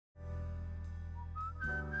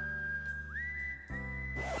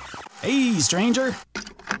Hey, stranger!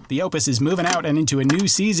 The Opus is moving out and into a new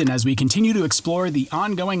season as we continue to explore the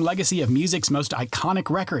ongoing legacy of music's most iconic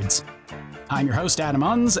records. I'm your host, Adam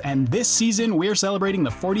Unz, and this season we're celebrating the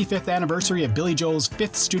 45th anniversary of Billy Joel's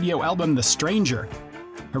 5th studio album, The Stranger,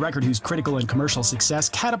 a record whose critical and commercial success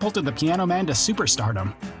catapulted the Piano Man to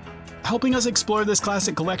superstardom. Helping us explore this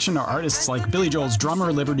classic collection are artists like Billy Joel's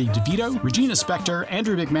drummer Liberty DeVito, Regina Spektor,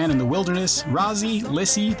 Andrew McMahon and the Wilderness, Rozzy,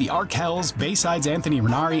 Lissy, the Arkells, Bayside's Anthony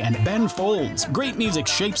Renari, and Ben Folds. Great music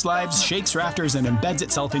shapes lives, shakes rafters, and embeds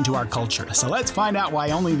itself into our culture. So let's find out why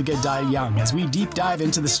only the good die young as we deep dive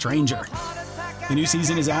into The Stranger. The new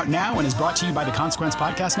season is out now and is brought to you by the Consequence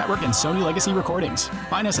Podcast Network and Sony Legacy Recordings.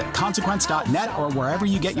 Find us at consequence.net or wherever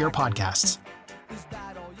you get your podcasts.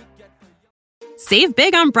 Save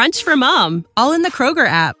big on brunch for mom, all in the Kroger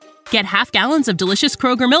app. Get half gallons of delicious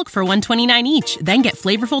Kroger milk for $1.29 each. Then get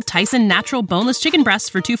flavorful Tyson natural boneless chicken breasts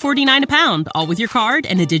for $2.49 a pound, all with your card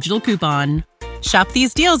and a digital coupon. Shop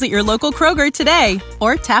these deals at your local Kroger today,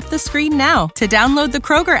 or tap the screen now to download the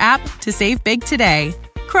Kroger app to save big today.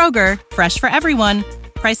 Kroger, fresh for everyone.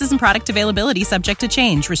 Prices and product availability subject to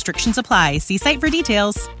change. Restrictions apply. See site for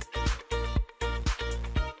details.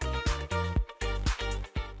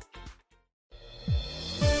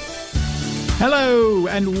 Hello,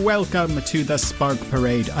 and welcome to The Spark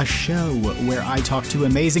Parade, a show where I talk to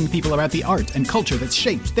amazing people about the art and culture that's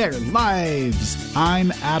shaped their lives.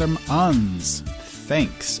 I'm Adam Unz.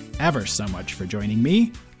 Thanks ever so much for joining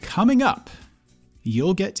me. Coming up,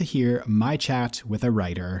 you'll get to hear my chat with a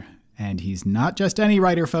writer. And he's not just any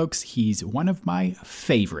writer, folks. He's one of my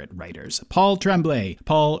favorite writers, Paul Tremblay.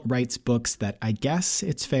 Paul writes books that I guess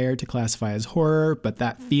it's fair to classify as horror, but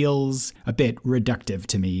that feels a bit reductive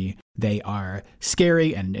to me. They are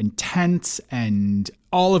scary and intense and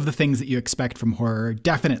all of the things that you expect from horror,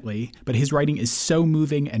 definitely. But his writing is so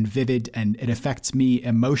moving and vivid, and it affects me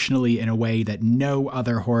emotionally in a way that no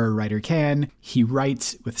other horror writer can. He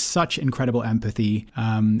writes with such incredible empathy.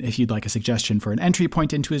 If you'd like a suggestion for an entry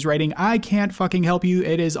point into his writing, I can't fucking help you.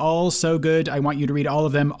 It is all so good. I want you to read all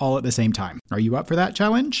of them all at the same time. Are you up for that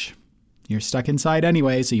challenge? You're stuck inside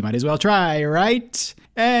anyway, so you might as well try, right?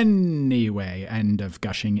 Anyway, end of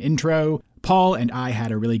gushing intro. Paul and I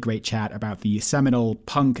had a really great chat about the seminal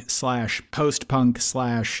punk slash post-punk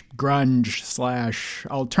slash grunge slash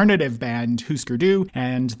alternative band Husker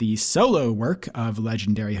and the solo work of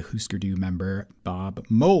legendary Husker member Bob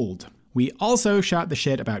Mould. We also shot the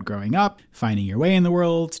shit about growing up, finding your way in the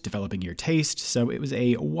world, developing your taste, so it was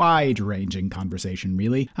a wide-ranging conversation,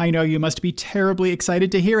 really. I know you must be terribly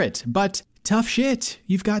excited to hear it, but tough shit.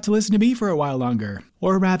 You've got to listen to me for a while longer.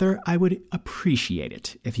 Or rather, I would appreciate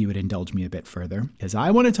it if you would indulge me a bit further, because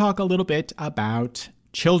I want to talk a little bit about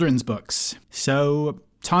children's books. So,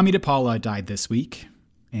 Tommy DePaula died this week,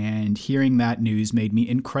 and hearing that news made me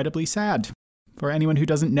incredibly sad. For anyone who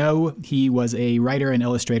doesn't know, he was a writer and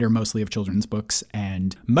illustrator mostly of children's books,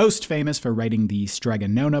 and most famous for writing the Strega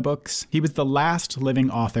Nona books. He was the last living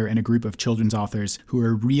author in a group of children's authors who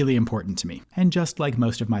are really important to me. And just like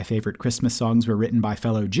most of my favorite Christmas songs were written by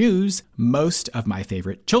fellow Jews, most of my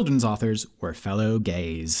favorite children's authors were fellow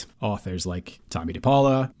gays. Authors like Tommy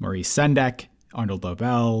DePaula, Maurice Sendak, Arnold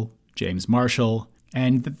Lobel, James Marshall.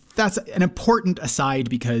 And that's an important aside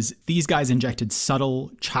because these guys injected subtle,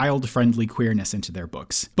 child-friendly queerness into their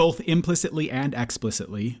books, both implicitly and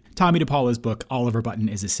explicitly. Tommy DePaula's book, Oliver Button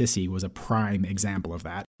is a Sissy, was a prime example of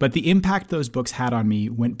that. But the impact those books had on me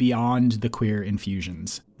went beyond the queer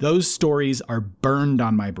infusions. Those stories are burned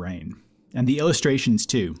on my brain. And the illustrations,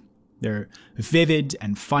 too. They're vivid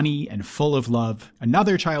and funny and full of love.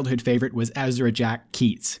 Another childhood favorite was Ezra Jack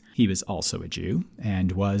Keats. He was also a Jew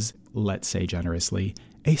and was, let's say generously,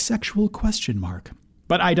 a sexual question mark.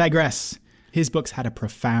 But I digress. His books had a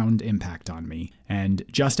profound impact on me. And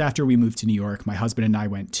just after we moved to New York, my husband and I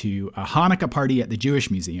went to a Hanukkah party at the Jewish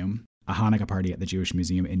Museum. A Hanukkah party at the Jewish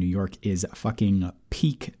Museum in New York is fucking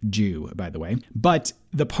peak Jew, by the way. But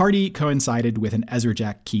the party coincided with an Ezra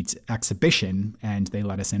Jack Keats exhibition, and they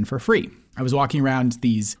let us in for free. I was walking around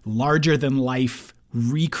these larger-than-life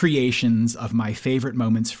recreations of my favorite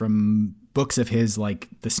moments from books of his like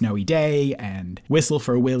The Snowy Day and Whistle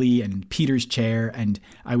for Willie and Peter's Chair, and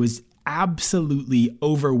I was absolutely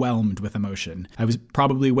overwhelmed with emotion. I was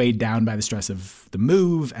probably weighed down by the stress of the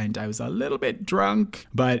move, and I was a little bit drunk,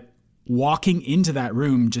 but walking into that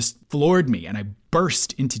room just floored me, and I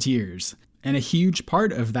burst into tears. And a huge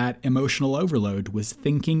part of that emotional overload was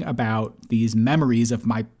thinking about these memories of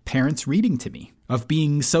my parents reading to me, of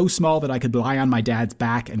being so small that I could lie on my dad's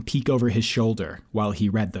back and peek over his shoulder while he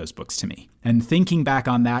read those books to me. And thinking back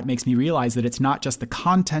on that makes me realize that it's not just the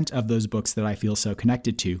content of those books that I feel so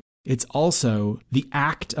connected to, It's also the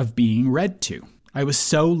act of being read to. I was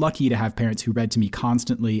so lucky to have parents who read to me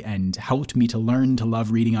constantly and helped me to learn to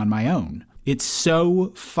love reading on my own. It's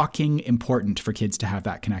so fucking important for kids to have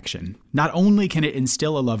that connection. Not only can it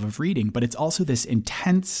instill a love of reading, but it's also this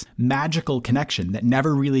intense, magical connection that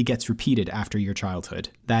never really gets repeated after your childhood.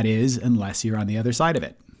 That is, unless you're on the other side of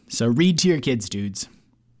it. So read to your kids, dudes.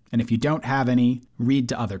 And if you don't have any, read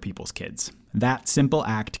to other people's kids. That simple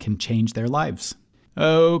act can change their lives.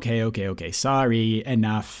 Okay. Sorry,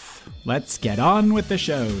 enough. Let's get on with the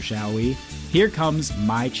show, shall we? Here comes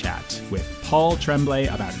my chat with Paul Tremblay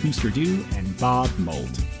about Husker Du and Bob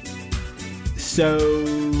Mould.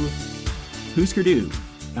 So, Husker Du.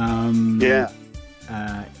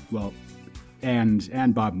 Well,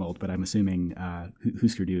 and Bob Mould, but I'm assuming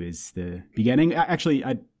Husker Du is the beginning. Actually,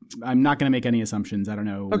 I'm not going to make any assumptions. I don't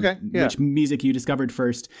know which music you discovered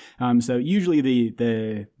first. So usually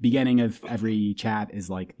the beginning of every chat is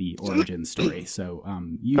like the origin story. So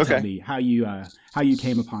you tell me how you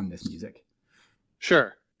came upon this music.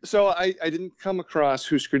 Sure. So I didn't come across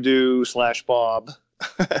Husker Du / Bob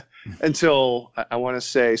until I want to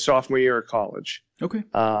say sophomore year of college. Okay.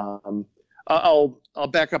 I'll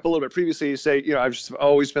back up a little bit. Previously, you say, I've just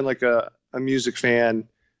always been like a music fan.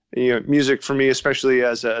 Music for me, especially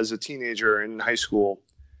as a teenager in high school,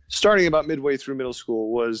 starting about midway through middle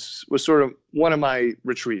school, was sort of one of my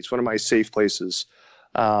retreats, one of my safe places.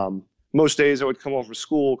 Most days I would come home from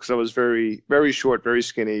school because I was very, very short, very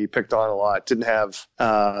skinny, picked on a lot, didn't have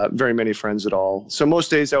very many friends at all. So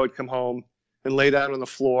most days I would come home and lay down on the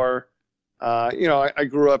floor. I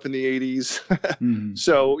grew up in the 80s. Mm-hmm.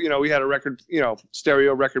 So, we had a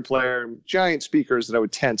stereo record player, giant speakers that I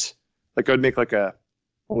would tent. Like I would make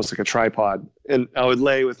almost like a tripod, and I would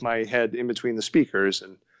lay with my head in between the speakers.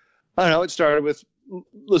 And I don't know, it started with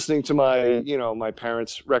listening to my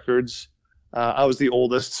parents' records. I was the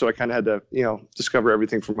oldest, so I kind of had to, discover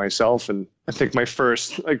everything for myself. And I think my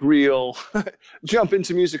first real jump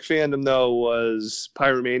into music fandom though was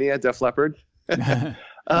Pyromania, Def Leppard.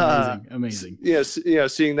 Amazing. Yes.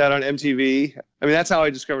 Seeing that on MTV. I mean, that's how I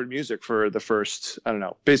discovered music for the first,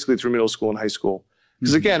 basically through middle school and high school.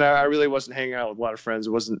 Because again, I really wasn't hanging out with a lot of friends. It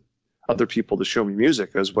wasn't other people to show me music.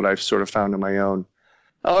 It was what I've sort of found on my own.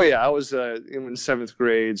 Oh yeah, I was in seventh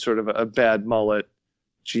grade, sort of a bad mullet,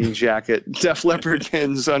 jean jacket, Def Leppard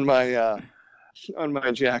pins on my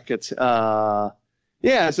jacket. So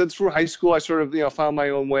through high school, I sort of found my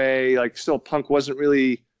own way. Like, still, punk wasn't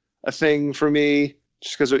really a thing for me,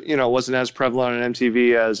 just because it wasn't as prevalent on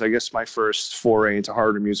MTV as I guess my first foray into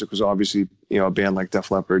harder music was obviously a band like Def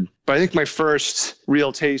Leppard. But I think my first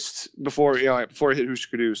real taste before I hit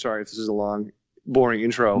Husker Du. Sorry if this is a long, boring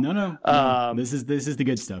intro. No. This is the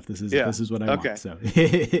good stuff. This is what I want. So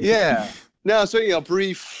yeah. No, so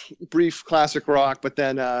brief classic rock, but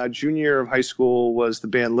then junior year of high school was the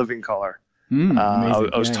band Living Colour.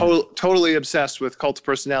 I was totally obsessed with Cult of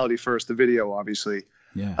Personality first, the video obviously.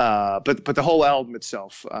 Yeah. But the whole album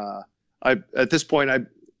itself, at this point,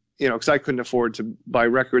 because I couldn't afford to buy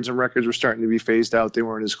records, and records were starting to be phased out. They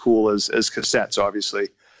weren't as cool as cassettes, obviously.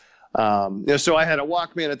 So I had a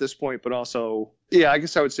Walkman at this point, but also, I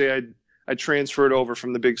guess I would say I transferred over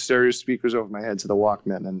from the big stereo speakers over my head to the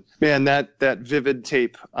Walkman. And man, that Vivid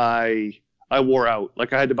tape, I wore out.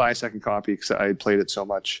 Like, I had to buy a second copy because I played it so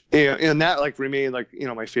much. And that remained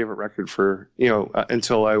my favorite record for,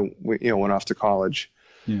 until I went off to college.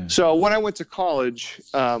 Yeah. So when I went to college,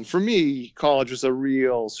 for me, college was a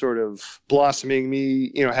real sort of blossoming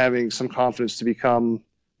me, having some confidence to become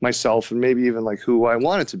myself and maybe even who I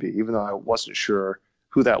wanted to be, even though I wasn't sure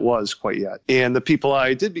who that was quite yet. And the people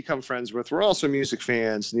I did become friends with were also music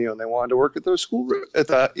fans, and they wanted to work at those at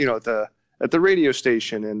the radio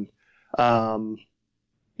station. And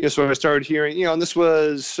so I started hearing, and this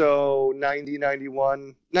was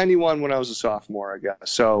 91 when I was a sophomore, I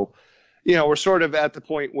guess. So we're sort of at the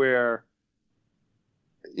point where,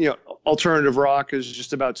 alternative rock is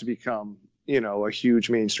just about to become, a huge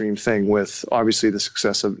mainstream thing, with obviously the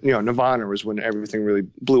success of, Nirvana was when everything really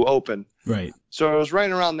blew open. Right. So it was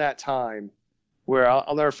right around that time where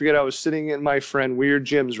I'll never forget, I was sitting in my friend Weird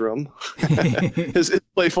Jim's room, his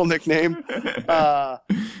playful nickname.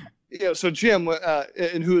 So Jim,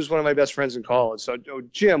 and who was one of my best friends in college. So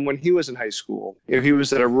Jim, when he was in high school, he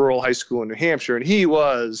was at a rural high school in New Hampshire, and he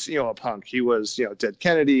was, a punk. He was, Dead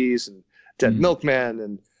Kennedys and Dead Milkmen.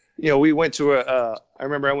 And, we went to I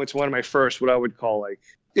remember I went to one of my first, what I would call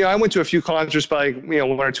I went to a few concerts by,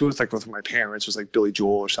 one or two with my parents, was Billy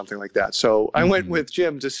Joel or something like that. So I went with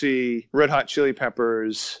Jim to see Red Hot Chili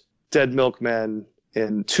Peppers, Dead Milkmen,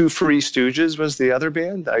 and Two Free Stooges was the other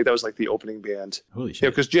band. That was like the opening band. Holy shit!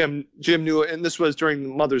 Because Jim knew it, and this was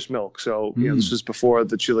during Mother's Milk, so this was before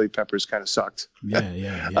the Chili Peppers kind of sucked.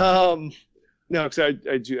 Yeah. No, because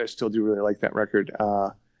I still do really like that record.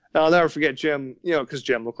 I'll never forget Jim, because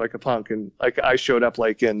Jim looked like a punk, and like I showed up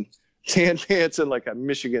like in tan pants and like a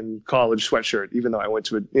Michigan college sweatshirt, even though I went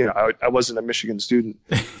to I wasn't a Michigan student.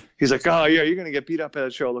 He's like, oh yeah, you're gonna get beat up at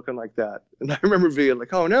a show looking like that. And I remember being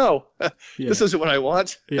like, oh no, this isn't what I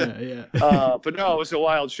want. Yeah. But no, it was a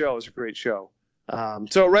wild show. It was a great show.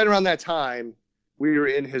 So right around that time, we were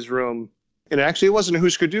in his room, and actually it wasn't a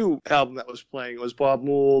Husker Du album that was playing. It was Bob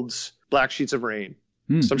Mould's Black Sheets of Rain.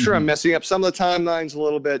 So I'm sure I'm messing up some of the timelines a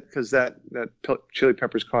little bit, because that Chili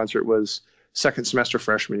Peppers concert was second semester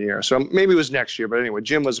freshman year. So maybe it was next year. But anyway,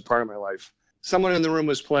 Jim was a part of my life. Someone in the room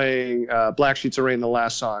was playing Black Sheets of Rain, the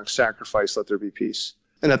last song, Sacrifice, Let There Be Peace.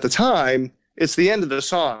 And at the time, it's the end of the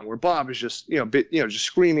song where Bob is just, just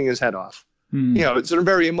screaming his head off. It's a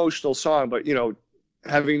very emotional song, but,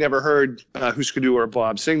 having never heard Husker Du or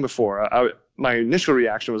Bob sing before, my initial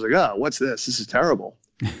reaction was like, oh, what's this? This is terrible.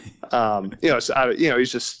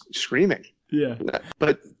 He's just screaming. Yeah.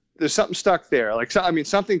 But there's something stuck there. Like,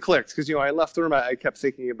 something clicked, because, I left the room. I kept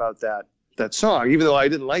thinking about that song, even though I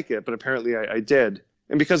didn't like it, but apparently I did.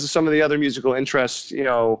 And because of some of the other musical interests, I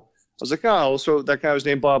was like, oh, so that guy was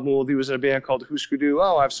named Bob Mould. He was in a band called Husker Du.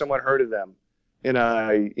 Oh, I've somewhat heard of them. And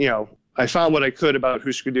I found what I could about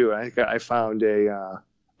Husker Du. I think I found a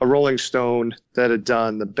Rolling Stone that had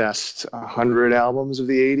done the best 100 albums of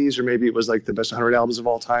the 80s, or maybe it was like the best 100 albums of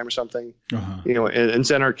all time or something. And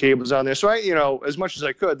Zen Arcade was on there. So I, as much as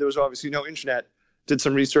I could, there was obviously no internet, did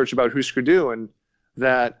some research about Husker Du, and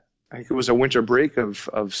that, I think it was a winter break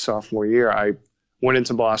of sophomore year, I went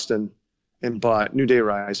into Boston and bought New Day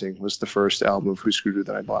Rising. Was the first album of Husker Du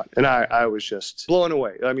that I bought. And I was just blown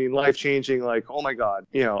away. I mean, life-changing, like, oh my God,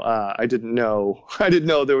 I didn't know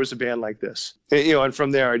there was a band like this. And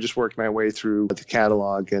from there, I just worked my way through the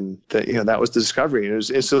catalog, and that was the discovery. And it was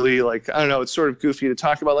instantly like, I don't know, it's sort of goofy to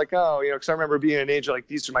talk about, like, because I remember being an age like,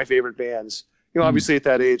 these are my favorite bands. Obviously at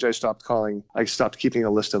that age, I stopped keeping a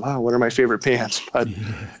list of, what are my favorite bands? But,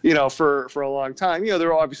 for a long time, there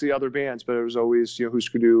were obviously other bands, but it was always,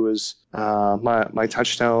 Husker Du was my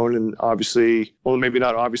touchstone. And obviously, well, maybe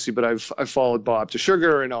not obviously, but I've followed Bob to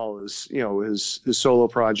Sugar and all his solo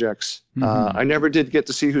projects. I never did get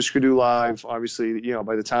to see Husker Du live. Obviously,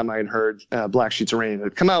 by the time I had heard Black Sheets of Rain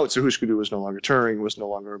had come out, so Husker Du was no longer touring, was no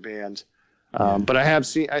longer a band. But I have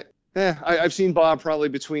seen... I've seen Bob probably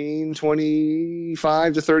between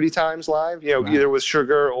 25 to 30 times live, either with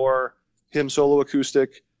Sugar or him solo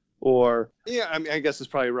acoustic, or, I guess it's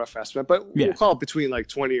probably a rough estimate, but we'll call it between like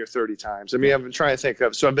 20 or 30 times. I mean, I've been trying to think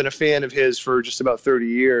of, so I've been a fan of his for just about 30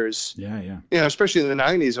 years. Yeah. Especially in the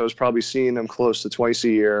 90s, I was probably seeing him close to twice a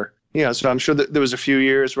year. So I'm sure that there was a few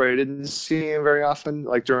years where I didn't see him very often,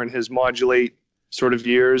 like during his Modulate sort of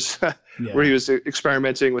years where he was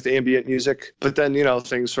experimenting with ambient music. But then,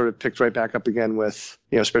 things sort of picked right back up again with,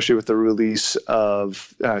 especially with the release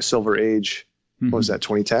of Silver Age. What was that,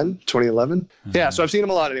 2010, 2011? Yeah, so I've seen him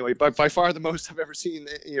a lot anyway, but by far the most I've ever seen,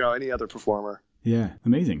 any other performer. Yeah,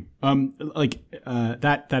 amazing.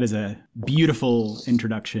 That is a beautiful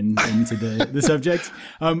introduction into the subject.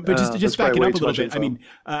 But just back it up a little bit. Info. I mean,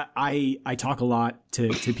 I talk a lot to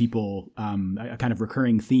people. A kind of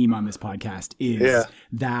recurring theme on this podcast is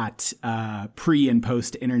that pre and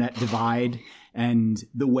post internet divide, and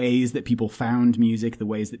the ways that people found music, the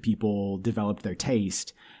ways that people developed their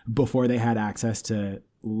taste before they had access to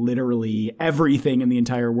literally everything in the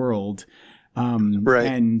entire world. Right.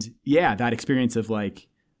 And that experience of like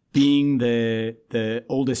being the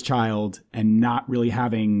oldest child and not really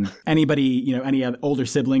having anybody, any older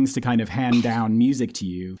siblings to kind of hand down music to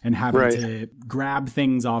you, and having to grab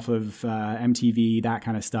things off of MTV, that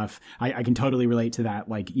kind of stuff. I can totally relate to that.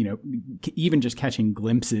 Like, even just catching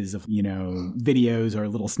glimpses of, videos or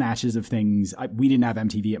little snatches of things. We didn't have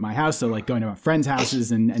MTV at my house, so like going to friends'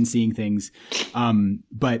 houses and seeing things.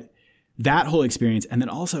 But that whole experience. And then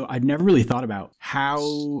also, I've never really thought about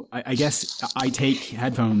how, I guess I take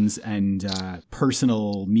headphones and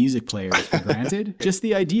personal music players for granted. Just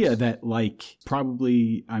the idea that like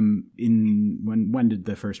probably I'm in, when did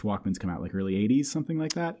the first Walkmans come out? Like early 80s, something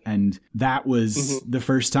like that. And that was the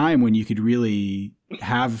first time when you could really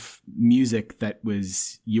have music that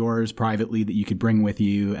was yours privately that you could bring with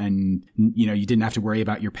you, and you know, you didn't have to worry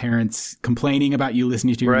about your parents complaining about you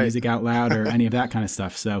listening to your music out loud or any of that kind of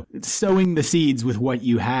stuff. So sowing the seeds with what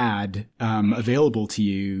you had available to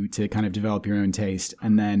you to kind of develop your own taste.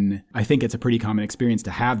 And then I think it's a pretty common experience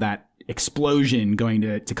to have that explosion going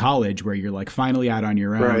to college where you're like finally out on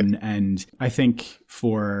your own. And I think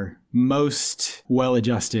for most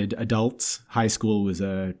well-adjusted adults, high school was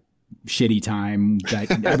a shitty time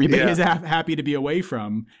that everybody is happy to be away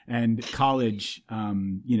from, and college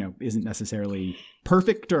you know, isn't necessarily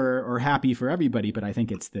perfect or happy for everybody, but I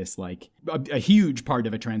think it's this like a huge part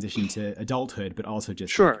of a transition to adulthood, but also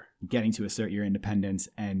just like getting to assert your independence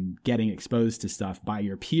and getting exposed to stuff by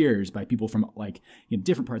your peers, by people from like, you know,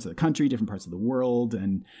 different parts of the country, different parts of the world,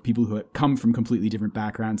 and people who come from completely different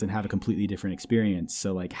backgrounds and have a completely different experience.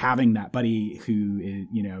 So like having that buddy who is,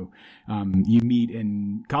 you know, you meet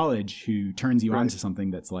in college who turns you on to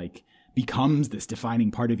something that's like becomes this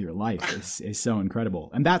defining part of your life is so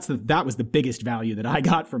incredible. And that was the biggest value that I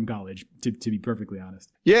got from college, to be perfectly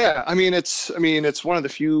honest. Yeah. I mean, it's one of the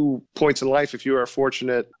few points in life, if you are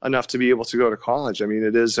fortunate enough to be able to go to college. I mean,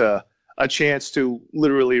 it is a chance to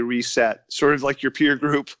literally reset sort of like your peer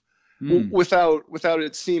group without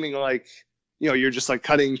it seeming like, you know, you're just like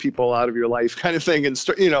cutting people out of your life kind of thing, and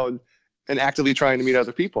you know, and actively trying to meet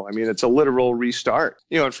other people. I mean, it's a literal restart,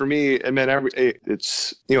 you know, and for me, it meant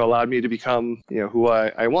it's, you know, allowed me to become, you know, who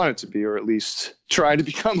I wanted to be, or at least try to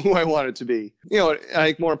become who I wanted to be. You know, I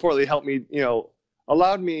think more importantly, helped me, you know,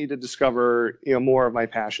 allowed me to discover, you know, more of my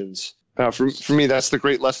passions. For me, that's the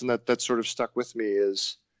great lesson that sort of stuck with me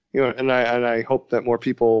is, you know, and I hope that more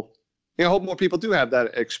people, you know, hope more people do have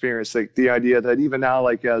that experience. Like the idea that even now,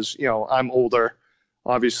 like, as, you know, I'm older,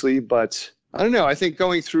 obviously, but I don't know. I think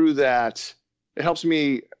going through that, it helps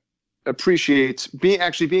me appreciate being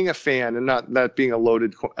a fan, and not that being a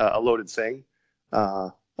loaded thing.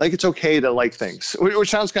 Like it's okay to like things, which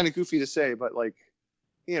sounds kind of goofy to say, but like,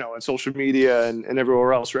 you know, on social media and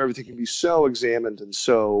everywhere else where everything can be so examined and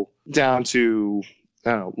so down to,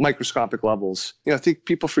 I don't know, microscopic levels. You know, I think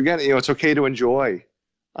people forget it. You know, it's okay to enjoy.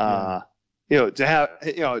 You know, to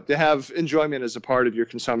have enjoyment as a part of your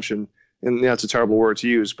consumption. And that's a terrible word to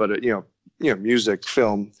use, but you know, music,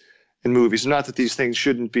 film, and movies. Not that these things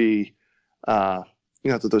shouldn't be, that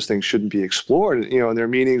those things shouldn't be explored, you know, in their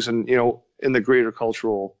meanings and, you know, in the greater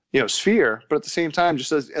cultural, you know, sphere. But at the same time,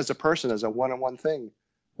 just as a person, as a one-on-one thing,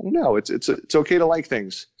 I don't know. It's okay to like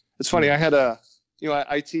things. It's funny. I had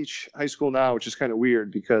I teach high school now, which is kind of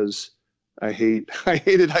weird because I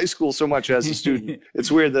hated high school so much as a student.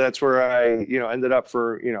 It's weird that's where I, you know, ended up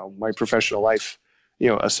for, you know, my professional life. You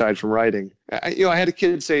know, aside from writing, I had a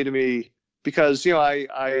kid say to me, because, you know,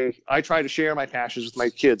 I try to share my passions with my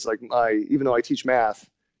kids. Like even though I teach math,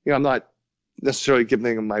 you know, I'm not necessarily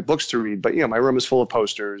giving them my books to read, but, you know, my room is full of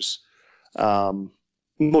posters,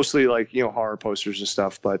 mostly like, you know, horror posters and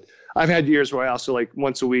stuff. But I've had years where I also like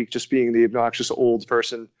once a week, just being the obnoxious old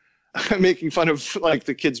person, making fun of like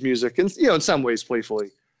the kids' music and, you know, in some ways playfully.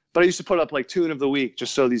 But I used to put up like tune of the week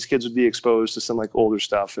just so these kids would be exposed to some like older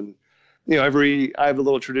stuff. And you know, I have a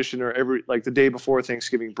little tradition, or like the day before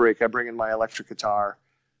Thanksgiving break, I bring in my electric guitar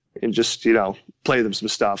and just, you know, play them some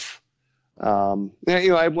stuff. You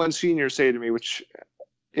know, I had one senior say to me, which,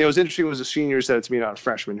 you know, was interesting, was a senior said it to me, not a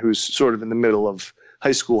freshman, who's sort of in the middle of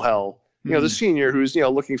high school hell. You know, the senior who's, you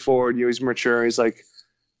know, looking forward, you know, he's mature. He's like,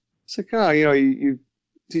 oh, you know, you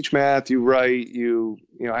teach math, you write, you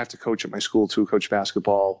know, I have to coach at my school too, coach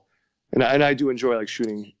basketball. And I do enjoy like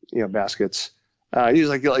shooting, you know, baskets. He's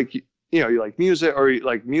like, you know, you like music, or you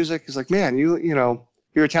like music. He's like, man, you know,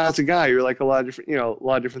 you're a talented guy. You're like a lot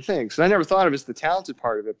of different things. And I never thought of it as the talented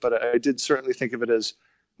part of it, but I did certainly think of it as,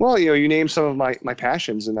 well, you know, you named some of my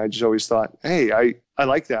passions. And I just always thought, hey, I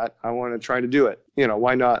like that. I want to try to do it. You know,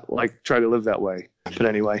 why not like try to live that way? But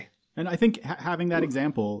anyway. And I think having that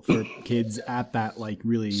example for kids at that like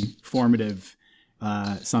really formative,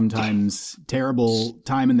 sometimes terrible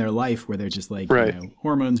time in their life where they're just like, you know,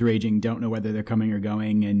 hormones raging, don't know whether they're coming or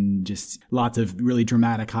going, and just lots of really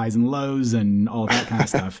dramatic highs and lows and all that kind of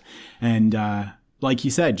stuff. And like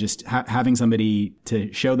you said, just having somebody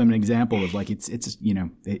to show them an example of like, it's you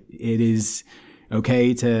know, it is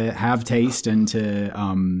okay to have taste and to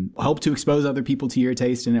help to expose other people to your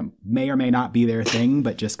taste. And it may or may not be their thing,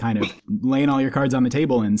 but just kind of laying all your cards on the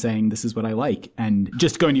table and saying, this is what I like. And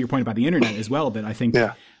just going to your point about the internet as well, that I think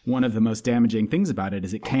one of the most damaging things about it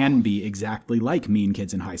is it can be exactly like Mean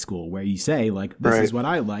Kids in High School, where you say, like, this is what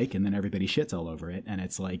I like, and then everybody shits all over it. And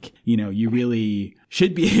it's like, you really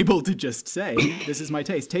should be able to just say, this is my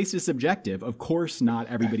taste. Taste is subjective. Of course, not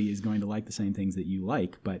everybody is going to like the same things that you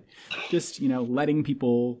like, but just, letting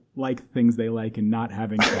people like things they like and not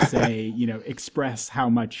having to say, express how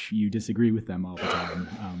much you disagree with them all the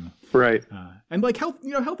time. Right. And like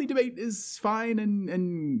healthy debate is fine,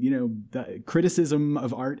 and the criticism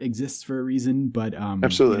of art exists for a reason, but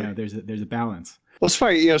absolutely, there's a balance. Well, it's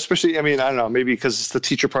funny, especially, I don't know, maybe because it's the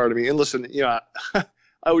teacher part of me. And listen,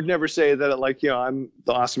 I would never say that I'm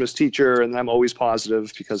the awesomest teacher and I'm always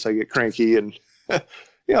positive, because I get cranky, and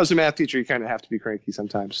as a math teacher, you kind of have to be cranky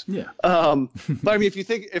sometimes. Yeah. But if you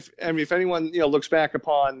think, if anyone, looks back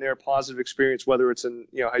upon their positive experience, whether it's in,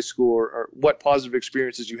 high school or what positive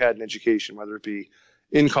experiences you had in education, whether it be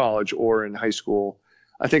in college or in high school,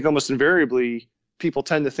 I think almost invariably people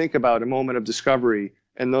tend to think about a moment of discovery,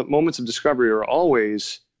 and the moments of discovery are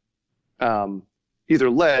always either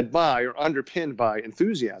led by or underpinned by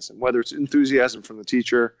enthusiasm, whether it's enthusiasm from the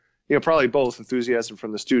teacher, probably both enthusiasm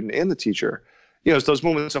from the student and the teacher. It's those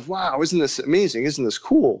moments of, wow, isn't this amazing? Isn't this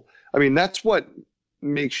cool? That's what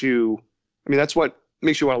makes you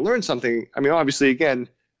want to learn something. Obviously, again,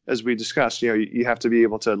 as we discussed, you have to be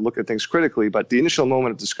able to look at things critically, but the initial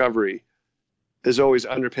moment of discovery is always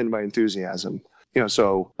underpinned by enthusiasm.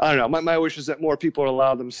 So I don't know, my wish is that more people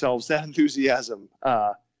allow themselves that enthusiasm,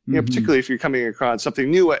 particularly if you're coming across something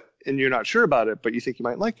new and you're not sure about it, but you think you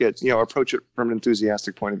might like it, approach it from an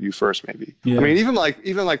enthusiastic point of view first, maybe. Yeah. Even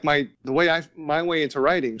like my way into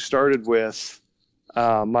writing started with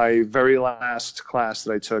my very last class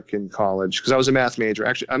that I took in college, because I was a math major,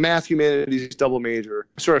 actually a math humanities double major.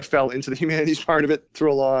 I sort of fell into the humanities part of it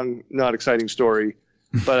through a long, not exciting story.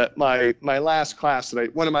 But one of my last classes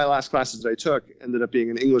that I took ended up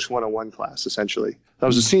being an English 101 class, essentially. I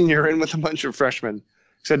was a senior in with a bunch of freshmen,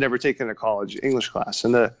 because I'd never taken a college English class.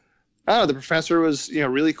 And the professor was,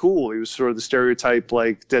 really cool. He was sort of the stereotype,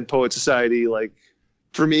 like Dead Poet Society, like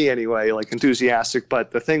for me anyway, like enthusiastic.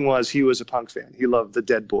 But the thing was, he was a punk fan. He loved the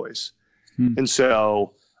Dead Boys. And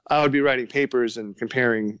so I would be writing papers and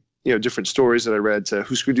comparing, different stories that I read to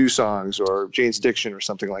Husker songs or Jane's Addiction or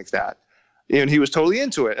something like that. And he was totally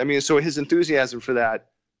into it. So his enthusiasm for that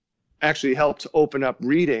actually helped open up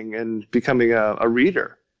reading and becoming a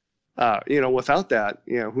reader. Without that,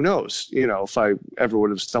 who knows, if I ever would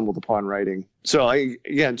have stumbled upon writing. So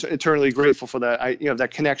eternally grateful for that.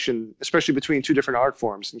 That connection, especially between two different art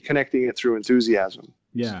forms, and connecting it through enthusiasm.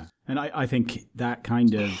 Yeah. And I think that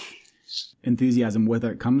kind of enthusiasm,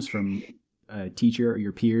 whether it comes from a teacher or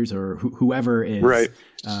your peers or whoever is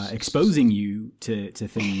exposing you to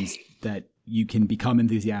things that you can become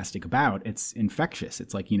enthusiastic about, it's infectious.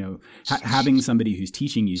 It's like, having somebody who's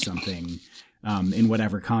teaching you something in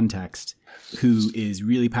whatever context, who is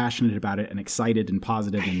really passionate about it and excited and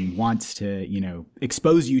positive and wants to,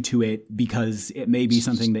 expose you to it because it may be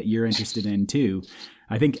something that you're interested in too.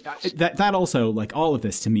 I think that also, like, all of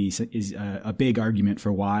this to me is a big argument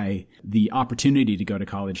for why the opportunity to go to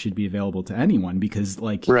college should be available to anyone, because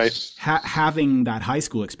having that high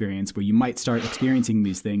school experience where you might start experiencing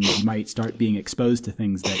these things, you might start being exposed to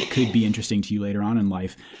things that could be interesting to you later on in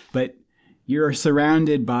life, but you're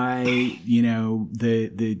surrounded by,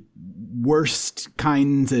 the worst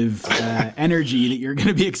kinds of energy that you're going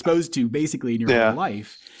to be exposed to basically in your whole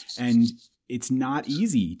life. And it's not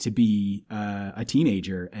easy to be a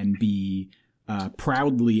teenager and be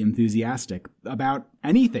proudly enthusiastic about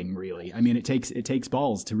anything, really. It takes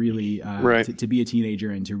balls to really to be a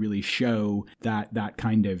teenager and to really show that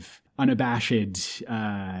kind of unabashed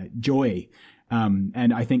joy.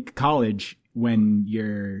 And I think college, when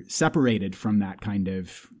you're separated from that kind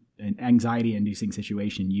of an anxiety-inducing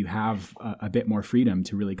situation, you have a bit more freedom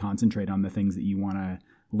to really concentrate on the things that you want to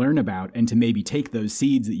learn about, and to maybe take those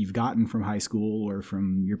seeds that you've gotten from high school or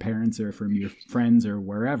from your parents or from your friends or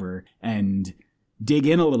wherever, and dig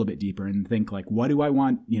in a little bit deeper and think, like, what do I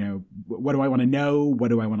want, what do I want to know? What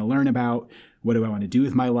do I want to learn about? What do I want to do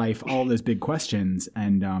with my life? All those big questions.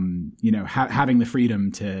 And, having the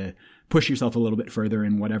freedom to push yourself a little bit further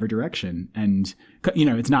in whatever direction. And,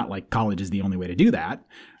 it's not like college is the only way to do that.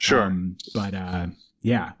 Sure.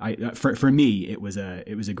 For me, it was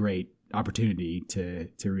a great opportunity to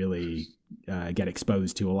really get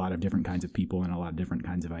exposed to a lot of different kinds of people and a lot of different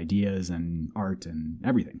kinds of ideas and art and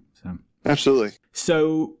everything. So absolutely.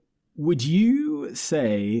 So would you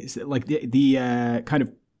say, like, the kind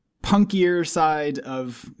of punkier side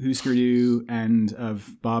of Husker Du and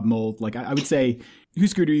of Bob Mould. Like I would say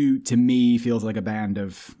Husker Du to me feels like a band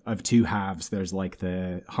of two halves. There's like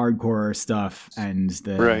the hardcore stuff and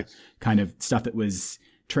the kind of stuff that was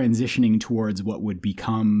transitioning towards what would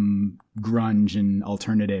become grunge and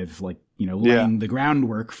alternative, like, you know, laying the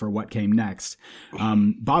groundwork for what came next.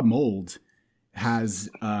 Bob Mould has,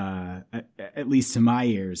 at least to my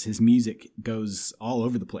ears, his music goes all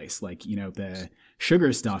over the place. Like, you know, the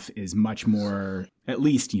Sugar stuff is much more, at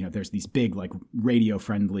least, you know, there's these big, like, radio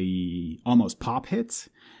friendly, almost pop hits.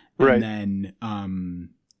 And then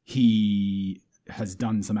he has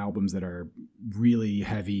done some albums that are really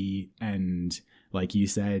heavy and, like you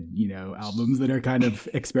said, you know, albums that are kind of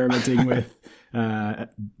experimenting with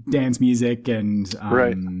dance music and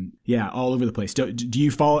all over the place. Do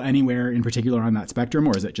you fall anywhere in particular on that spectrum,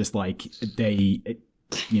 or is it just like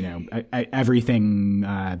everything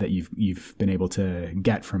that you've been able to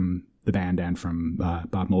get from the band and from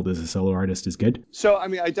Bob Mould as a solo artist is good? So, I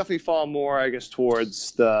mean, I definitely fall more, I guess,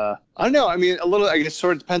 towards I don't know. I mean, a little, I guess,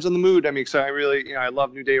 sort of depends on the mood. I mean, so I really, you know, I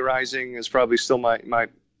love New Day Rising is probably still my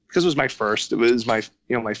because it was my first. It was my,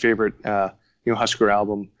 you know, my favorite, Husker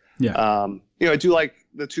album. Yeah. You know, I do like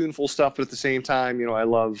the tuneful stuff, but at the same time, you know, I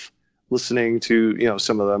love listening to, you know,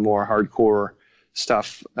 some of the more hardcore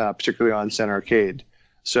stuff, particularly on Center Arcade.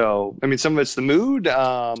 So, I mean, some of it's the mood.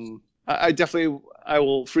 I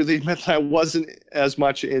will freely admit that I wasn't as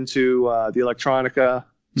much into the electronica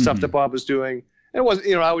stuff that Bob was doing. And it wasn't,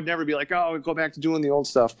 you know, I would never be like, oh, I'll go back to doing the old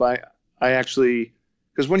stuff. But I actually,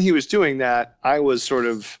 because when he was doing that, I was sort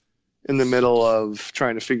of in the middle of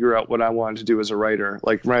trying to figure out what I wanted to do as a writer,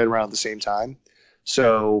 like right around the same time.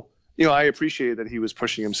 So, you know, I appreciated that he was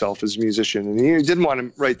pushing himself as a musician, and he didn't want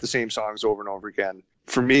to write the same songs over and over again.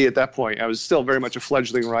 For me at that point, I was still very much a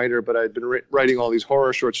fledgling writer, but I'd been writing all these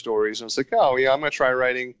horror short stories. And I was like, oh, yeah, I'm going to try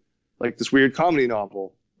writing like this weird comedy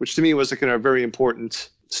novel, which to me was like a very important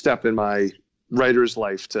step in my writer's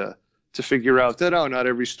life to figure out that, oh, not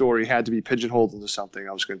every story had to be pigeonholed into something.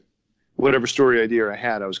 I was going to, whatever story idea I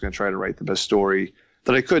had, I was going to try to write the best story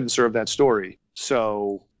that I could and serve that story.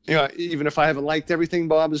 So, you know, even if I haven't liked everything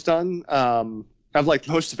Bob has done, I've liked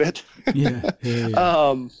most of it.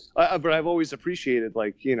 But I've always appreciated,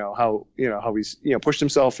 like, how he's, pushed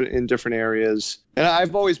himself in different areas. And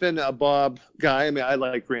I've always been a Bob guy. I mean, I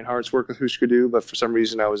like Grant Hart's work with Husker Du, but for some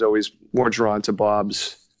reason I was always more drawn to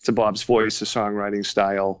Bob's voice, his songwriting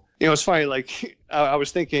style. You know, it's funny, like, I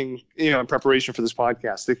was thinking, in preparation for this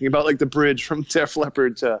podcast, thinking about, like, the bridge from Def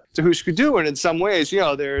Leppard to Husker Du. And in some ways,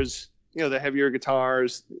 there's, the heavier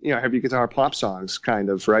guitars, heavy guitar pop songs, kind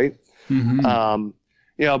of, right? Mm-hmm.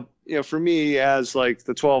 For me, as, like,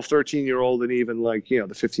 the 12, 13-year-old and even, like, the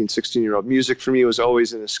 15, 16-year-old, music for me was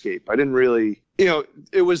always an escape. I didn't really,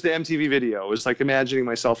 it was the MTV video. It was, like, imagining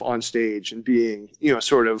myself on stage and being,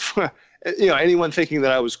 sort of... anyone thinking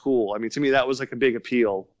that I was cool. I mean, to me, that was like a big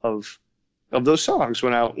appeal of those songs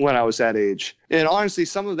when I was that age. And honestly,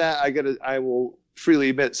 some of that I will freely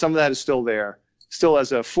admit, some of that is still there. Still,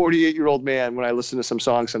 as a 48-year-old man, when I listen to some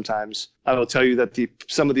songs, sometimes I will tell you that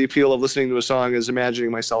some of the appeal of listening to a song is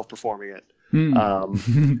imagining myself performing it. I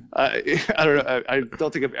don't know. I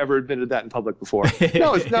don't think I've ever admitted that in public before.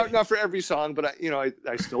 No, it's not for every song, but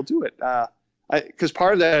I still do it. Because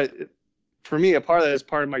part of that. For me, a part of that is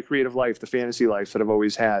part of my creative life, the fantasy life that I've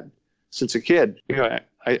always had since a kid. I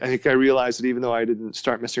think I realized that even though I didn't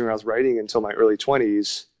start messing around with writing until my early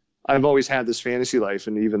 20s, I've always had this fantasy life,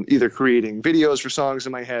 and even either creating videos for songs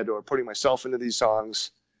in my head or putting myself into these songs.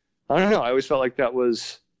 I don't know. I always felt like that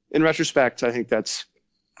was, in retrospect, I think that's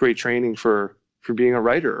great training for being a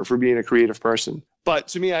writer or for being a creative person. But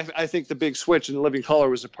to me, I think the big switch in Living Color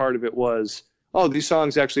was a part of it was, oh, these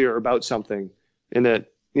songs actually are about something, and that,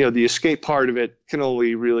 the escape part of it can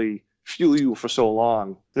only really fuel you for so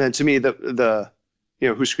long. And then to me, the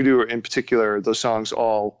Husker Du in particular, those songs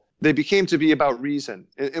they became to be about reason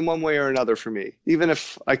in one way or another for me, even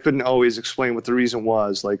if I couldn't always explain what the reason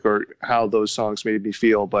was, like, or how those songs made me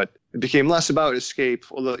feel. But it became less about escape,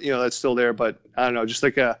 although, that's still there. But I don't know, just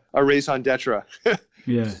like a raison d'etre.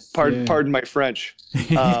 Pardon my French,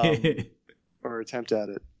 or attempt at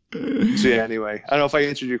it. So yeah, anyway, I don't know if I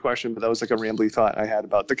answered your question, but that was like a rambly thought I had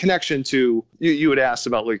about the connection to you had asked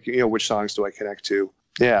about, like, which songs do I connect to?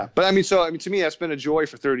 Yeah. But I mean, to me, that's been a joy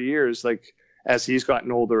for 30 years. Like, as he's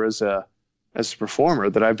gotten older as a performer,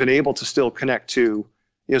 that I've been able to still connect to,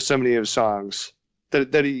 so many of his songs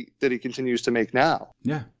that he continues to make now.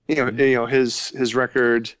 Yeah. His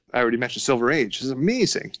record, I already mentioned Silver Age, is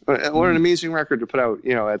amazing. What an amazing record to put out,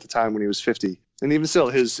 at the time when he was 50. And even still,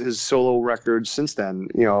 his solo records since then,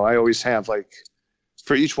 I always have, like,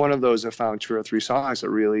 for each one of those, I found 2 or 3 songs that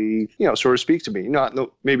really, sort of speak to me.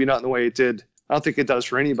 Maybe not in the way it did. I don't think it does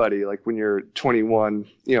for anybody. Like when you're 21,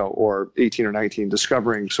 or 18 or 19,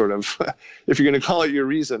 discovering sort of, if you're going to call it your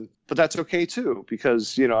reason, but that's okay too,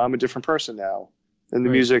 because, I'm a different person now. And the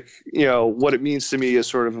music, what it means to me has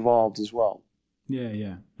sort of evolved as well. Yeah,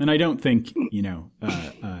 yeah. And I don't think,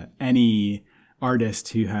 any artist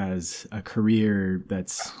who has a career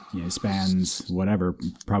that's, spans whatever,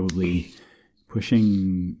 probably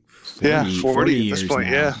pushing 40 at this point,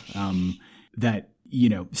 now, that,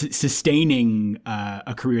 sustaining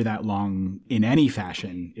a career that long in any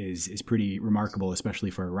fashion is pretty remarkable, especially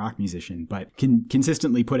for a rock musician. But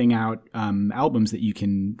consistently putting out albums that you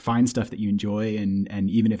can find stuff that you enjoy, and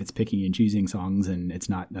even if it's picking and choosing songs and it's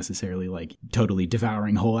not necessarily like totally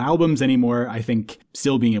devouring whole albums anymore, I think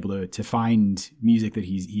still being able to find music that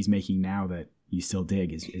he's making now that you still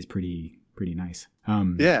dig is pretty nice.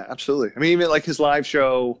 Yeah, absolutely. I mean, even like his live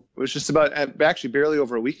show was just about actually barely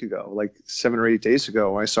over a week ago, like 7 or 8 days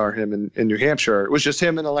ago. I saw him in New Hampshire. It was just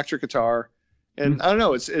him and electric guitar. And I don't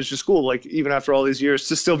know, it's just cool. Like even after all these years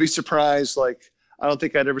to still be surprised. Like I don't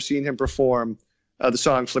think I'd ever seen him perform the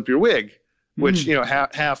song Flip Your Wig, which,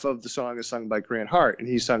 half of the song is sung by Grant Hart, and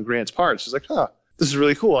he sung Grant's parts. It's like, this is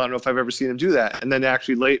really cool. I don't know if I've ever seen him do that. And then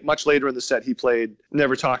actually much later in the set, he played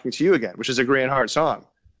Never Talking to You Again, which is a Grant Hart song.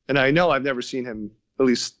 And I know I've never seen him, at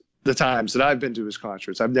least the times that I've been to his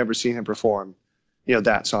concerts, I've never seen him perform,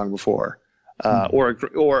 that song before,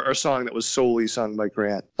 or a song that was solely sung by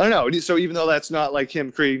Grant. I don't know. So even though that's not like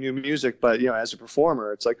him creating new music, but, as a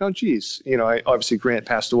performer, it's like, oh, geez. Obviously Grant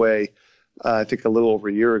passed away, I think a little over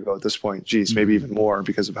a year ago at this point. Geez, maybe even more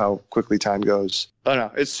because of how quickly time goes. I don't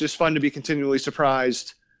know. It's just fun to be continually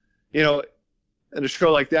surprised, and a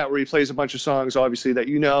show like that where he plays a bunch of songs, obviously, that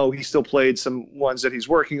he still played some ones that he's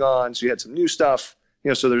working on. So you had some new stuff,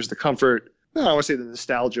 so there's the comfort. I don't want to say the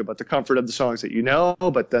nostalgia, but the comfort of the songs that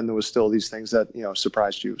but then there was still these things that,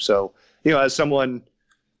 surprised you. So, as someone,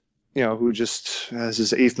 who just has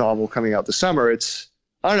his 8th novel coming out this summer, it's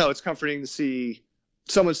comforting to see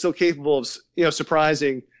someone still capable of,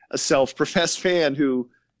 surprising a self-professed fan who,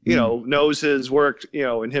 knows his work,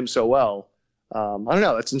 and him so well. I don't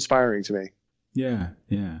know. That's inspiring to me. Yeah,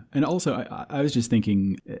 yeah. And also, I was just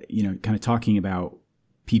thinking, kind of talking about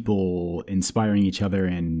people inspiring each other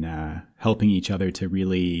and helping each other to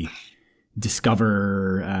really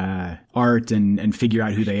discover art and figure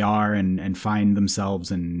out who they are and find themselves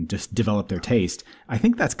and just develop their taste. I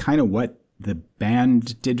think that's kind of what the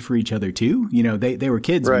band did for each other too. They were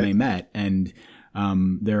kids when they met, and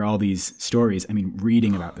there are all these stories. I mean,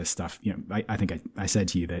 reading about this stuff, I think I said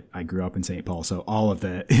to you that I grew up in St. Paul. So all of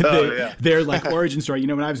their like origin story,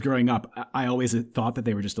 when I was growing up, I always thought that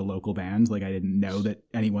they were just a local band. Like I didn't know that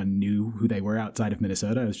anyone knew who they were outside of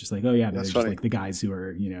Minnesota. I was just like, oh yeah, they're just like the guys who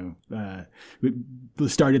are, who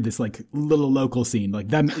started this like little local scene. Like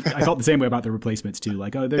them, I felt the same way about the Replacements too.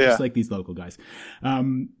 Like, oh, they're just like these local guys.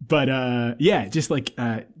 Just like,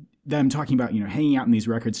 them talking about, hanging out in these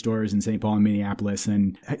record stores in St. Paul and Minneapolis.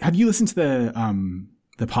 And have you listened to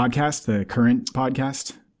the podcast, the current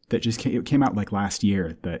podcast that just came out like last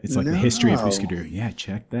year? It's like the history of Husker Du. Yeah,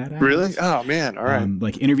 check that out. Really? Oh man. All right.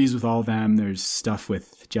 Like interviews with all of them. There's stuff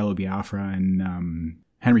with Jello Biafra and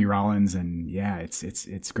Henry Rollins, and yeah,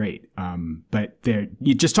 it's great. But you're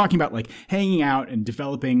just talking about like hanging out and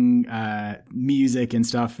developing music and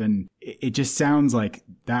stuff, and it just sounds like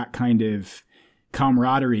that kind of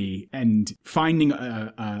camaraderie and finding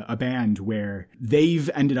a band where they've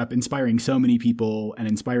ended up inspiring so many people and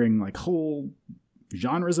inspiring like whole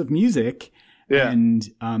genres of music. Yeah.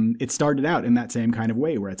 And it started out in that same kind of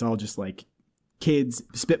way where it's all just like kids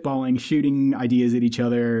spitballing, shooting ideas at each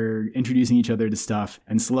other, introducing each other to stuff,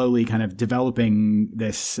 and slowly kind of developing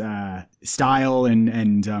this style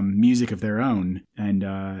and music of their own. And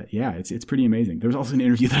it's pretty amazing. There was also an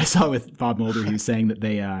interview that I saw with Bob Mould. He was saying that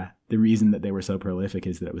the reason that they were so prolific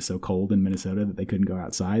is that it was so cold in Minnesota that they couldn't go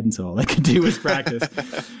outside, and so all they could do was practice.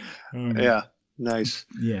 Yeah. Nice.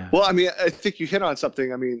 Yeah. Well, I mean, I think you hit on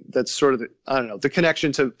something. I mean, that's sort of the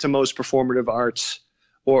connection to most performative arts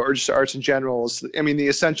or just arts in general is, the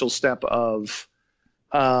essential step of,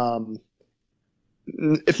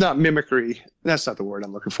 if not mimicry, that's not the word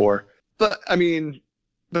I'm looking for, but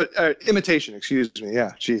imitation, excuse me.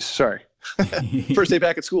 Yeah. Geez. Sorry. First day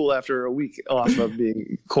back at school after a week off of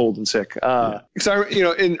being cold and sick. So,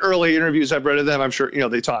 in early interviews I've read of them, I'm sure,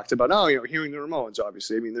 they talked about, hearing the Ramones,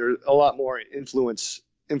 obviously. There are a lot more influences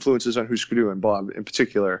on Husker Du and Bob in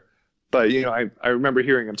particular. But, I remember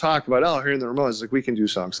hearing him talk about, hearing the Ramones, like we can do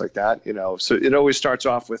songs like that, so it always starts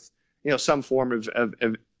off with, some form of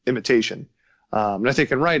imitation. And I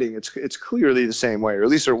think in writing, it's clearly the same way, or at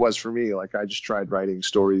least it was for me. Like I just tried writing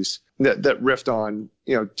stories that riffed on,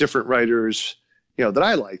 different writers, that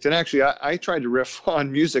I liked. And actually, I tried to riff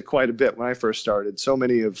on music quite a bit when I first started. So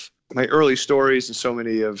many of my early stories and so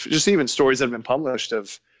many of just even stories that have been published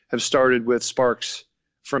have started with sparks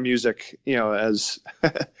from music, as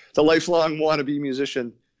the lifelong wannabe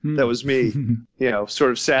musician. That was me,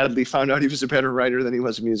 sort of sadly found out he was a better writer than he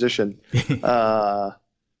was a musician.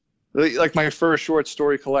 Like my first short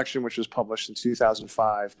story collection, which was published in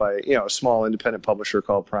 2005 by, a small independent publisher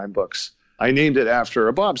called Prime Books. I named it after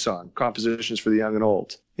a Bob song, Compositions for the Young and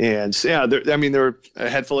Old. And there were a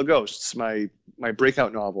head full of ghosts. My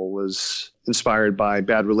breakout novel was inspired by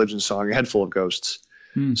Bad Religion's song, A Head Full of Ghosts.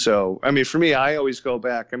 So, for me, I always go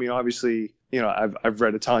back. Obviously, I've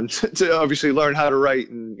read a ton to obviously learn how to write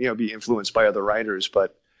and, be influenced by other writers.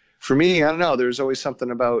 But for me, I don't know, there's always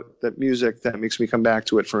something about that music that makes me come back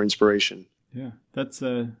to it for inspiration. Yeah, that's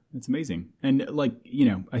amazing. And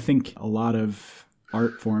I think a lot of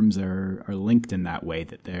art forms are linked in that way,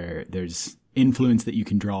 that there's influence that you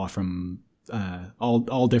can draw from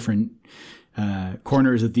all different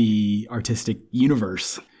corners of the artistic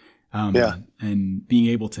universe. And being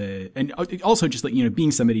able to, and also just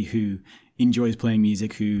being somebody who enjoys playing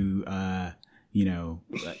music, who,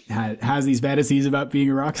 has these fantasies about being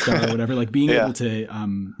a rock star or whatever, like being able to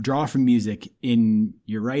draw from music in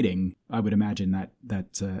your writing, I would imagine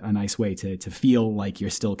that's a nice way to feel like you're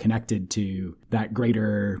still connected to that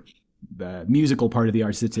greater musical part of the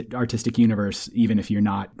artistic universe, even if you're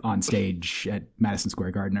not on stage at Madison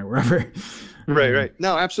Square Garden or wherever. Right.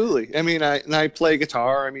 No, absolutely. I play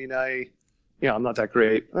guitar. I'm not that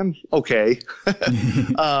great. I'm okay.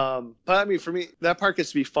 But for me, that part gets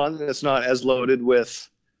to be fun, and it's not as loaded with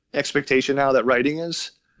expectation now that writing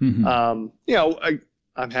is. I'm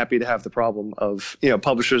happy to have the problem of,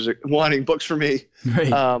 publishers wanting books for me.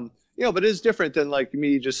 Right. But it's different than like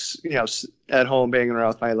me just, at home banging around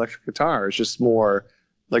with my electric guitar. It's just more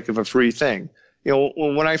like of a free thing.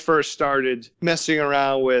 When I first started messing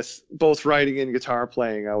around with both writing and guitar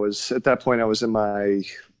playing, at that point I was in my,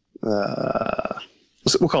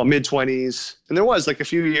 we'll call it mid-20s. And there was like a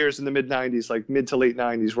few years in the mid-90s, like mid to late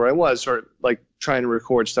 90s, where I was sort of like trying to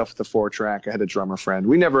record stuff with the 4-track. I had a drummer friend.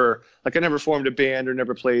 I never formed a band or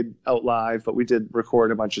never played out live, but we did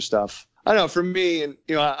record a bunch of stuff. I don't know, for me, and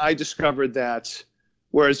I discovered that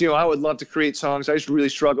whereas, I would love to create songs, I just really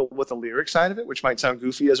struggle with the lyric side of it, which might sound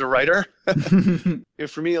goofy as a writer.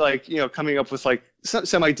 For me, like, coming up with like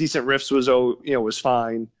semi-decent riffs was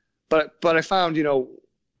fine. But I found,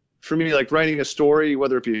 for me, like writing a story,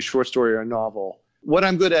 whether it be a short story or a novel, what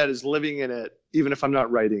I'm good at is living in it, even if I'm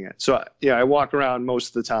not writing it. So, I walk around most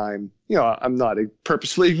of the time. I'm not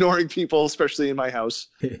purposefully ignoring people, especially in my house.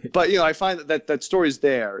 But, I find that story's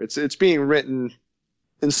there. It's being written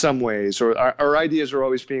in some ways, or our ideas are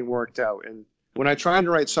always being worked out. And when I tried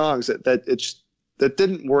to write songs, that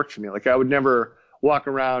didn't work for me. Like I would never walk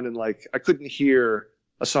around and like I couldn't hear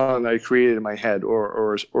a song that I created in my head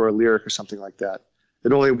or a lyric or something like that.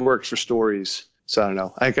 It only worked for stories. So I don't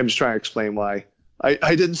know. I think I'm just trying to explain why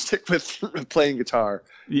I didn't stick with playing guitar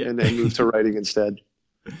and then moved to writing instead.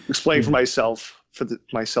 Explain for myself,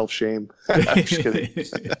 my self-shame. I'm just kidding.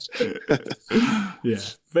 Yeah.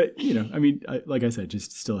 But, like I said,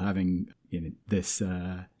 just still having this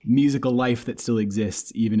musical life that still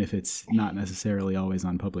exists, even if it's not necessarily always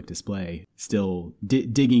on public display, still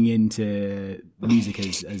digging into music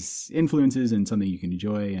as influences and something you can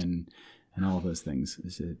enjoy and all of those things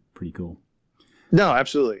is pretty cool. No,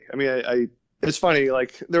 absolutely. It's funny,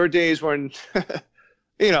 like there are days when,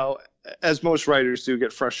 as most writers do,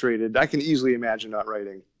 get frustrated. I can easily imagine not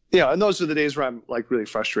writing. And those are the days where I'm like really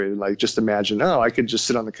frustrated. Like just imagine, I could just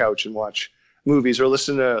sit on the couch and watch movies or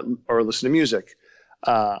listen to music.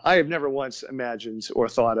 I have never once imagined or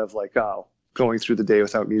thought of like, going through the day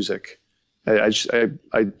without music. I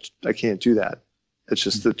can't do that. It's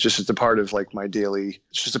just a part of like my daily.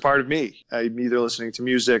 It's just a part of me. I'm either listening to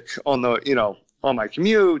music on the on my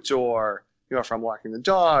commute or if I'm walking the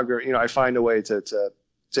dog or I find a way to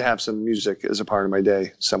have some music as a part of my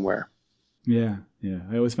day somewhere. Yeah.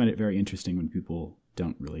 I always find it very interesting when people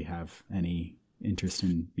don't really have any interest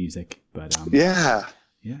in music, but yeah,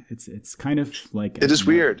 it's kind of like it is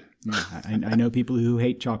weird. Yeah, I know people who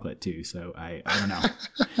hate chocolate too, so I don't know.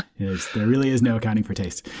 There really is no accounting for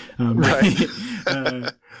taste. Right.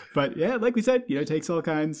 But yeah, like we said, it takes all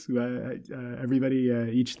kinds. Everybody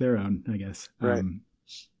each their own, I guess. Right.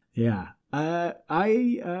 Yeah.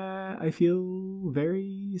 I feel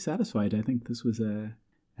very satisfied. I think this was an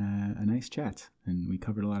a nice chat, and we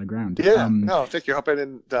covered a lot of ground. Yeah, no, thank you. I hope I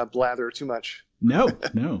didn't blather too much. No,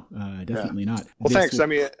 definitely not. Well, thanks. I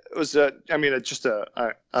mean, it was, I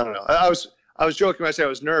don't know. I was joking when I say I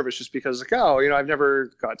was nervous just because, like, I've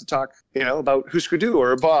never got to talk, about Husker Du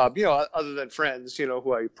or Bob, other than friends,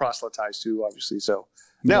 who I proselytize to, obviously. So,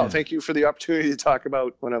 no, thank you for the opportunity to talk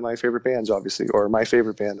about one of my favorite bands, obviously, or my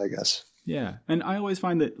favorite band, I guess. Yeah. And I always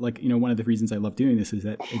find that, like, one of the reasons I love doing this is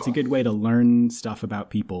that it's a good way to learn stuff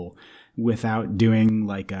about people without doing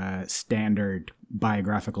like a standard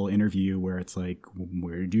biographical interview where it's like,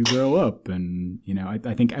 where did you grow up? And,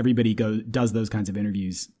 I think everybody does those kinds of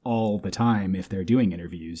interviews all the time if they're doing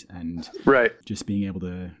interviews, and just being able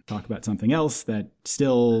to talk about something else that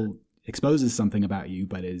still exposes something about you,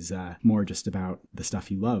 but is more just about the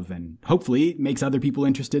stuff you love, and hopefully makes other people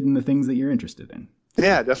interested in the things that you're interested in.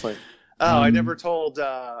 Yeah, definitely. I never told,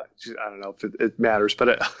 I don't know if it matters,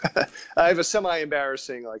 but I have a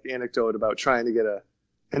semi-embarrassing anecdote about trying to get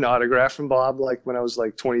an autograph from Bob, when I was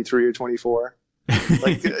 23 or 24.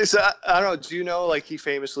 So, I don't know, do you know, he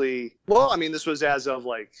famously, this was as of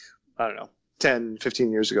 10,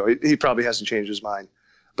 15 years ago. He probably hasn't changed his mind,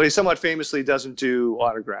 but he somewhat famously doesn't do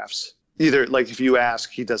autographs. Either if you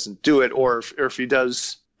ask, he doesn't do it, or if he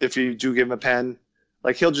does, if you do give him a pen,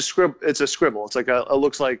 he'll just scribble. It's a scribble. It's it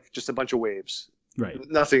looks like just a bunch of waves. Right.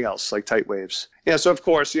 Nothing else, tight waves. Yeah. So of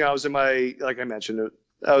course, I was in my, I mentioned,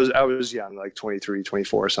 I was young, 23,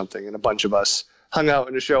 24 or something. And a bunch of us hung out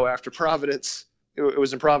in a show after Providence. It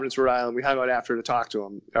was in Providence, Rhode Island. We hung out after to talk to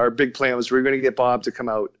him. Our big plan was we were going to get Bob to come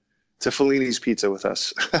out to Fellini's Pizza with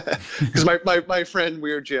us. Because my friend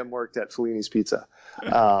Weird Jim worked at Fellini's Pizza.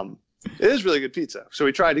 It is really good pizza. So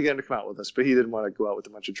we tried to get him to come out with us, but he didn't want to go out with a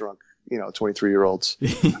bunch of drunk, 23-year-olds.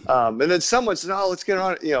 And then someone said, let's get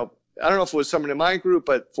on. I don't know if it was someone in my group,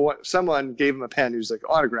 but someone gave him a pen who's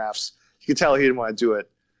autographs. You could tell he didn't want to do it.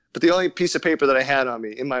 But the only piece of paper that I had on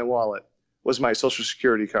me in my wallet was my Social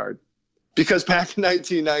Security card. Because back in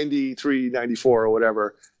 1993, 94 or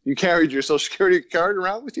whatever, you carried your Social Security card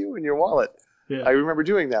around with you in your wallet. Yeah. I remember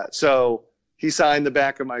doing that. So he signed the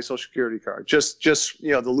back of my Social Security card, just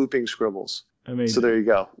the looping scribbles. Amazing. So there you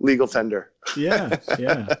go. Legal tender. Yeah.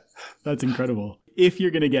 That's incredible. If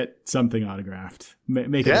you're going to get something autographed,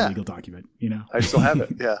 make it a legal document, I still have it.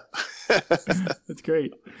 Yeah. That's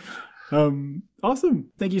great.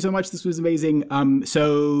 Awesome. Thank you so much. This was amazing.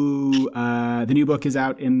 So the new book is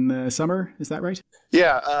out in the summer. Is that right?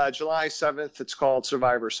 Yeah. July 7th. It's called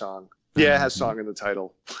Survivor Song. Yeah, it has song in the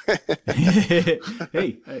title.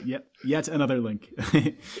 Hey, yet another link.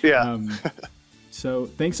 Yeah. So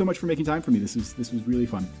thanks so much for making time for me. This was really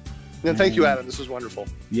fun. And thank you, Adam. This was wonderful.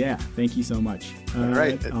 Yeah, thank you so much. All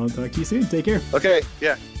right. I'll talk to you soon. Take care. Okay.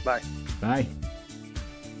 Yeah. Bye. Bye.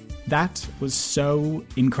 That was so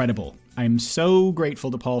incredible. I'm so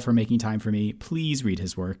grateful to Paul for making time for me. Please read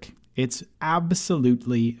his work. It's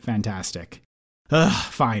absolutely fantastic.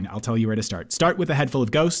 Fine, I'll tell you where to start. Start with A Head Full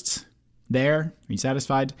of Ghosts. There, are you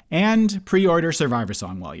satisfied? And pre-order Survivor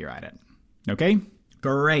Song while you're at it. Okay?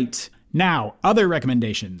 Great. Now, other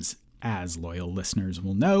recommendations. As loyal listeners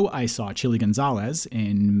will know, I saw Chili Gonzalez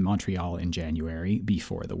in Montreal in January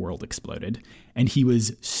before the world exploded, and he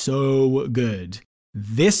was so good.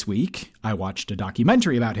 This week, I watched a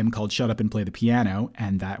documentary about him called Shut Up and Play the Piano,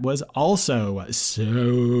 and that was also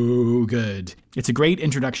so good. It's a great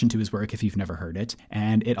introduction to his work if you've never heard it,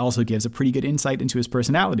 and it also gives a pretty good insight into his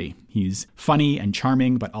personality. He's funny and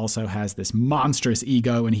charming, but also has this monstrous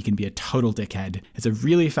ego, and he can be a total dickhead. It's a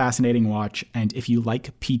really fascinating watch, and if you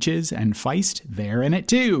like Peaches and Feist, they're in it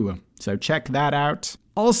too. So check that out.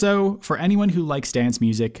 Also, for anyone who likes dance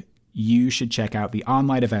music, you should check out the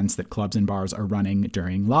online events that clubs and bars are running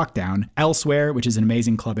during lockdown. Elsewhere, which is an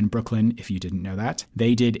amazing club in Brooklyn, if you didn't know that,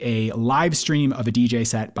 they did a live stream of a DJ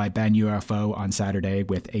set by Ben UFO on Saturday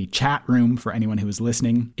with a chat room for anyone who was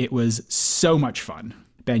listening. It was so much fun.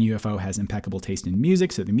 Ben UFO has impeccable taste in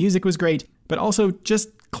music, so the music was great, but also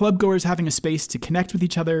just clubgoers having a space to connect with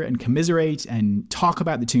each other and commiserate and talk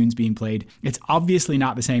about the tunes being played. It's obviously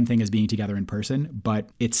not the same thing as being together in person, but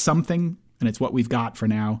it's something, and it's what we've got for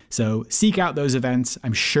now. So seek out those events.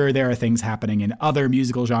 I'm sure there are things happening in other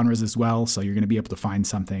musical genres as well, so you're going to be able to find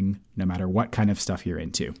something no matter what kind of stuff you're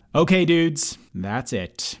into. Okay, dudes, that's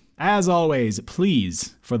it. As always,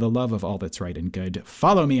 please, for the love of all that's right and good,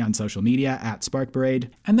 follow me on social media at Spark Parade,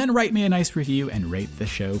 and then write me a nice review and rate the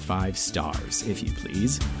show 5 stars, if you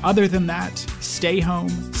please. Other than that, stay home,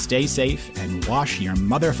 stay safe, and wash your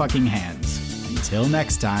motherfucking hands. Until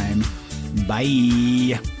next time,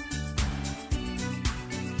 bye.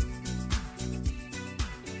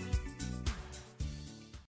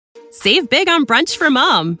 Save big on brunch for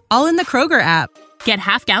mom, all in the Kroger app. Get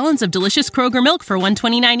half gallons of delicious Kroger milk for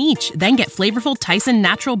 $1.29 each. Then get flavorful Tyson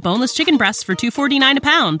natural boneless chicken breasts for $2.49 a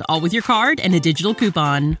pound, all with your card and a digital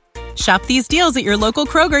coupon. Shop these deals at your local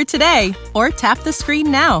Kroger today, or tap the screen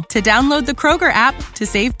now to download the Kroger app to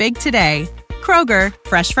save big today. Kroger,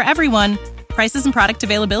 fresh for everyone. Prices and product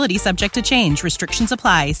availability subject to change. Restrictions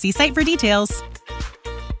apply. See site for details.